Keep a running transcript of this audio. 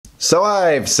So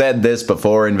I've said this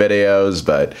before in videos,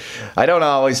 but I don't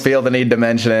always feel the need to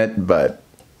mention it, but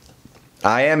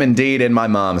I am indeed in my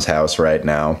mom's house right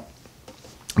now.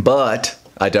 But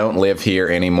I don't live here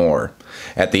anymore.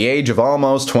 At the age of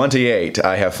almost 28,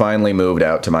 I have finally moved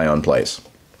out to my own place.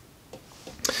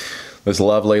 This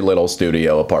lovely little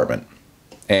studio apartment.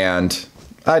 And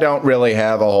I don't really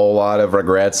have a whole lot of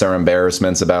regrets or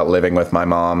embarrassments about living with my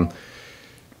mom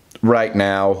right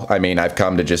now. I mean, I've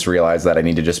come to just realize that I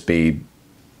need to just be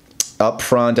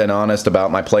upfront and honest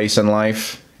about my place in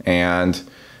life and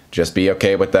just be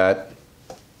okay with that.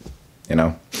 You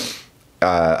know,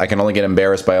 I can only get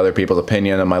embarrassed by other people's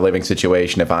opinion of my living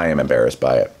situation if I am embarrassed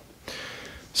by it.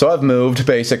 So I've moved,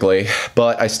 basically,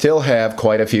 but I still have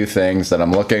quite a few things that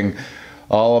I'm looking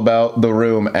all about the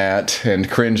room at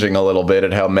and cringing a little bit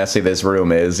at how messy this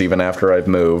room is even after I've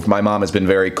moved. My mom has been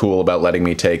very cool about letting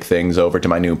me take things over to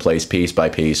my new place piece by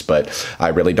piece, but I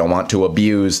really don't want to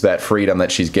abuse that freedom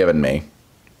that she's given me.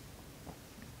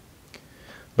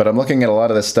 But I'm looking at a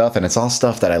lot of this stuff, and it's all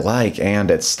stuff that I like,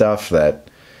 and it's stuff that,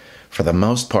 for the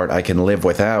most part, I can live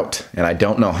without, and I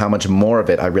don't know how much more of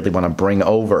it I really want to bring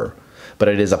over. But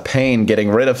it is a pain getting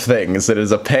rid of things. It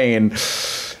is a pain,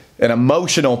 an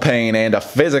emotional pain and a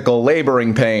physical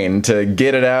laboring pain to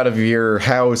get it out of your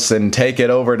house and take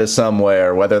it over to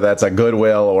somewhere, whether that's a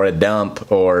Goodwill or a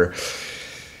dump or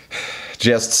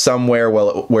just somewhere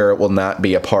where it will not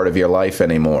be a part of your life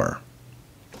anymore.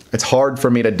 It's hard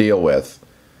for me to deal with.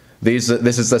 This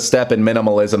is the step in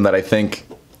minimalism that I think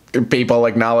people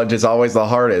acknowledge is always the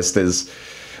hardest.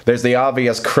 There's the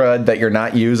obvious crud that you're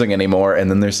not using anymore,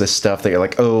 and then there's this stuff that you're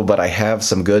like, oh, but I have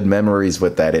some good memories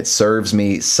with that. It serves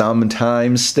me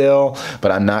sometimes still,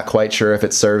 but I'm not quite sure if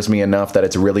it serves me enough that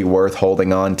it's really worth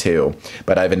holding on to.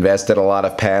 But I've invested a lot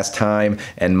of past time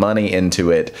and money into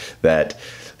it that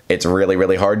it's really,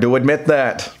 really hard to admit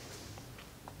that.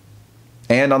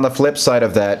 And on the flip side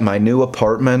of that, my new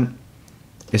apartment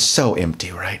is so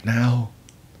empty right now.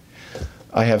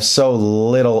 I have so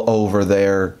little over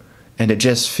there. And it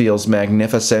just feels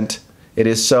magnificent. It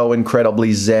is so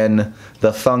incredibly zen.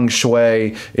 The feng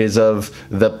shui is of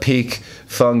the peak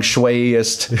feng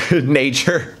shuiist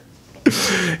nature.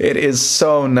 It is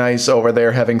so nice over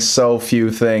there having so few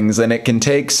things, and it can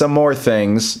take some more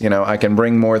things. You know, I can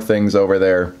bring more things over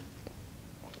there.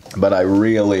 But I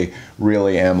really,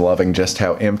 really am loving just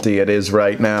how empty it is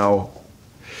right now.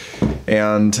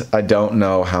 And I don't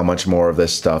know how much more of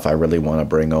this stuff I really want to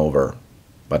bring over.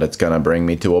 But it's going to bring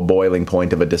me to a boiling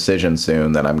point of a decision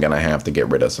soon that I'm going to have to get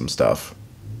rid of some stuff.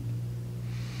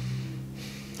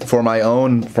 For my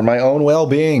own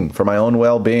well-being,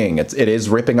 it is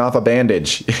ripping off a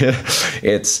bandage.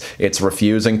 it's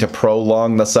refusing to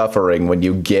prolong the suffering when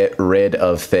you get rid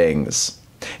of things.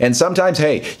 And sometimes,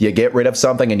 hey, you get rid of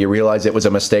something and you realize it was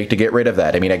a mistake to get rid of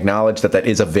that. I mean, acknowledge that that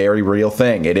is a very real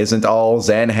thing. It isn't all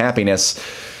Zen happiness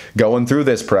going through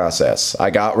this process. I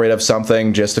got rid of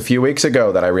something just a few weeks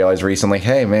ago that I realized recently,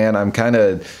 hey man, I'm kind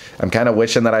of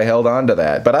wishing that I held on to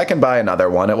that. But I can buy another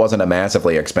one. It wasn't a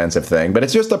massively expensive thing, but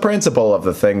it's just the principle of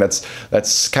the thing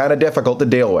that's kind of difficult to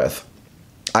deal with.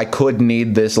 I could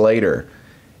need this later,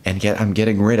 and yet I'm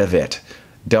getting rid of it.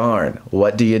 Darn,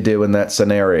 what do you do in that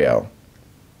scenario?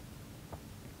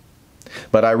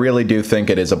 But I really do think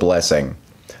it is a blessing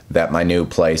that my new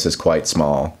place is quite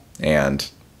small and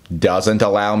doesn't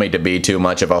allow me to be too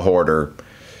much of a hoarder.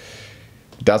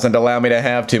 Doesn't allow me to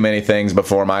have too many things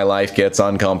before my life gets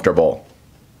uncomfortable.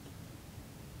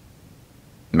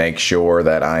 Make sure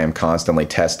that I am constantly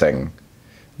testing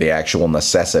the actual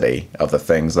necessity of the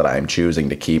things that I am choosing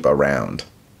to keep around.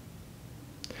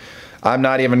 I'm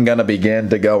not even going to begin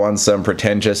to go on some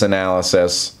pretentious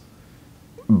analysis,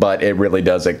 but it really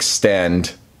does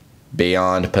extend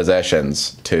beyond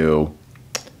possessions to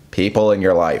people in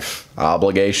your life,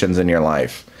 obligations in your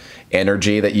life,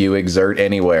 energy that you exert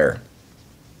anywhere.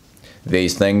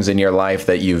 These things in your life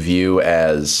that you view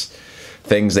as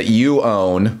things that you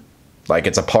own, like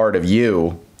it's a part of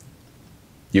you.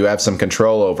 You have some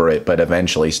control over it, but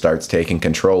eventually starts taking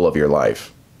control of your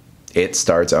life. It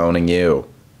starts owning you.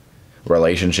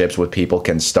 Relationships with people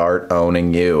can start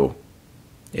owning you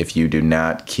if you do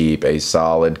not keep a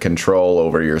solid control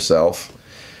over yourself.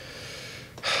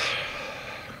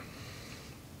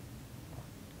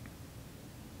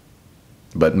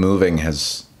 But moving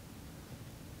has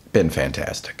been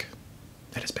fantastic.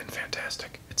 It has been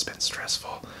fantastic. It's been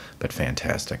stressful, but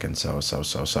fantastic and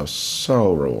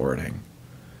so rewarding.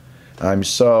 I'm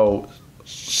so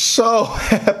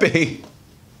happy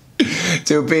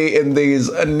to be in these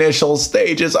initial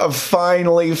stages of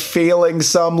finally feeling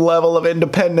some level of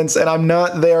independence, and I'm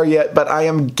not there yet, but I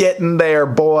am getting there,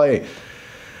 boy.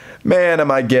 Man,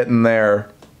 am I getting there.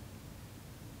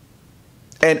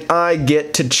 And I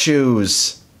get to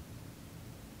choose.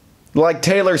 Like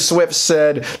Taylor Swift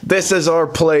said, this is our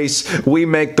place. We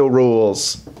make the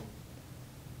rules.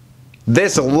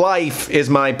 This life is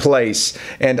my place,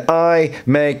 and I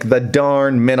make the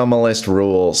darn minimalist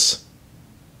rules.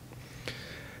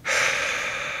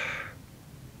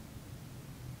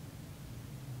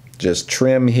 Just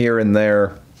trim here and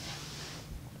there.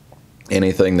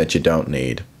 Anything that you don't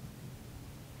need.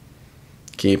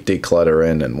 Keep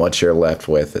decluttering, and what you're left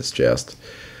with is just...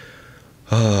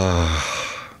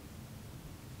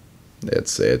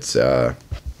 it's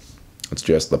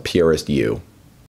just the purest you.